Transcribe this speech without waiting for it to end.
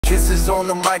Kisses on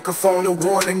the microphone, a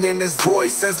warning in his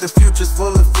voice, says the future's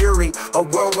full of fury, a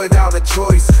world without a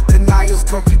choice. Denial's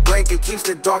comfy blanket keeps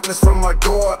the darkness from our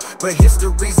door, but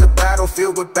history's a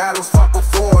battlefield with battles fought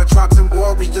before. Tribes and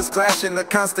warriors clashing, a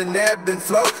constant ebb and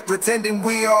flow. Pretending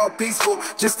we are peaceful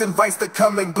just invites the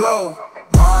coming blow.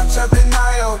 March of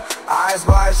denial, eyes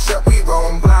wide shut, we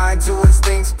roam blind to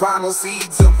instincts, primal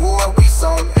seeds of war we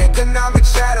sown. Economic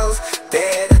shadows,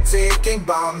 dead a ticking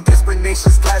bomb, desperate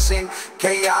nations clashing,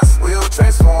 chaos will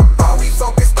transform. Are we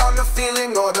focused on the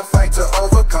feeling or the fight to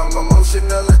overcome?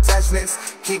 Emotional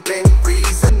attachments, keeping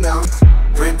reason numb.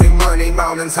 Printing money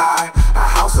mountains high, a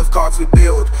house of cards we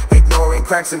build, ignoring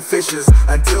cracks and fissures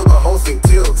until the whole thing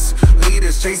tilts.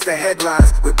 Leaders chase the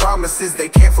headlines with promises they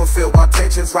can't fulfill, while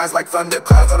tensions rise like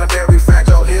thunderclouds on a very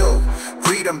fragile hill.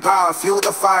 Freedom, power, fuel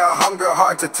the fire, hunger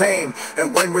hard to tame,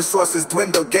 and when resources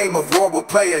dwindle, game of war will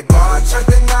play a march of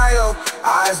denial,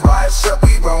 eyes wide shut,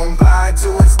 we roam blind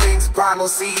to instincts, primal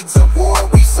seeds of war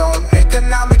we sown.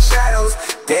 Economic shadows,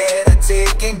 dead a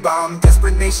ticking bomb,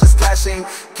 desperate nations clashing,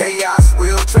 chaos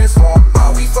will transform.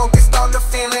 Are we focused on the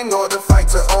feeling or the fight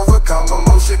to overcome?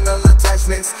 Emotional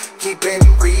attachments, keeping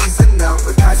reason numb.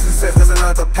 But Kisin says there's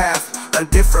another path, a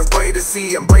different way to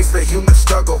see. Embrace the human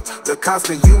struggle, the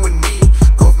constant you and me.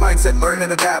 Growth mindset, learn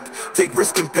and adapt, take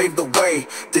risk and pave the way.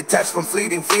 Detach from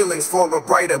fleeting feelings for a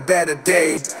brighter, better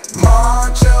day.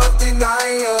 March of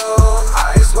denial,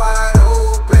 eyes wide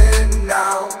open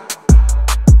now,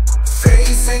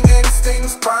 facing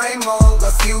instincts primal,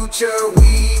 the future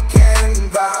we can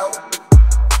vow.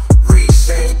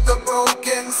 Reshape the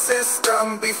broken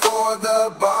system before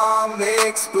the bomb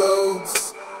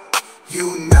explodes.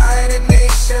 United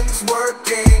Nations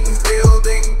working,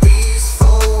 building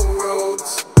peaceful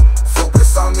roads.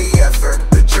 Focus on the effort,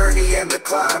 the journey and the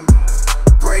climb.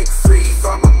 Break free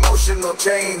from emotional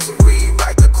chains,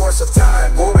 rewrite the course of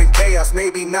time. War and chaos,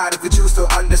 maybe not if you choose to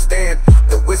understand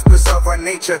the whispers of our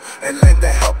nature and lend a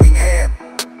helping hand.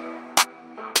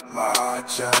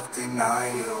 March of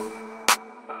denial.